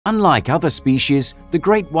Unlike other species, the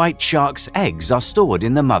great white shark's eggs are stored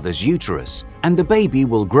in the mother's uterus, and the baby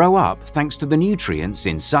will grow up thanks to the nutrients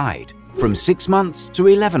inside. From 6 months to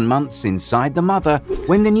 11 months inside the mother,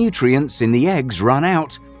 when the nutrients in the eggs run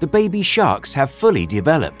out, the baby sharks have fully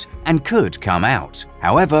developed and could come out.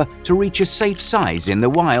 However, to reach a safe size in the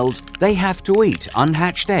wild, they have to eat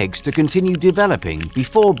unhatched eggs to continue developing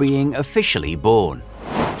before being officially born.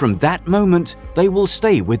 From that moment, they will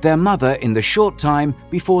stay with their mother in the short time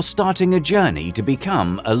before starting a journey to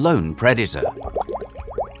become a lone predator.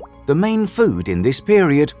 The main food in this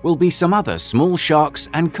period will be some other small sharks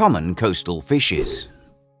and common coastal fishes.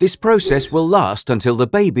 This process will last until the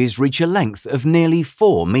babies reach a length of nearly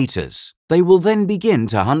 4 meters. They will then begin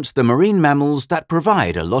to hunt the marine mammals that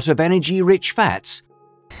provide a lot of energy-rich fats,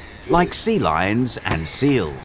 like sea lions and seals.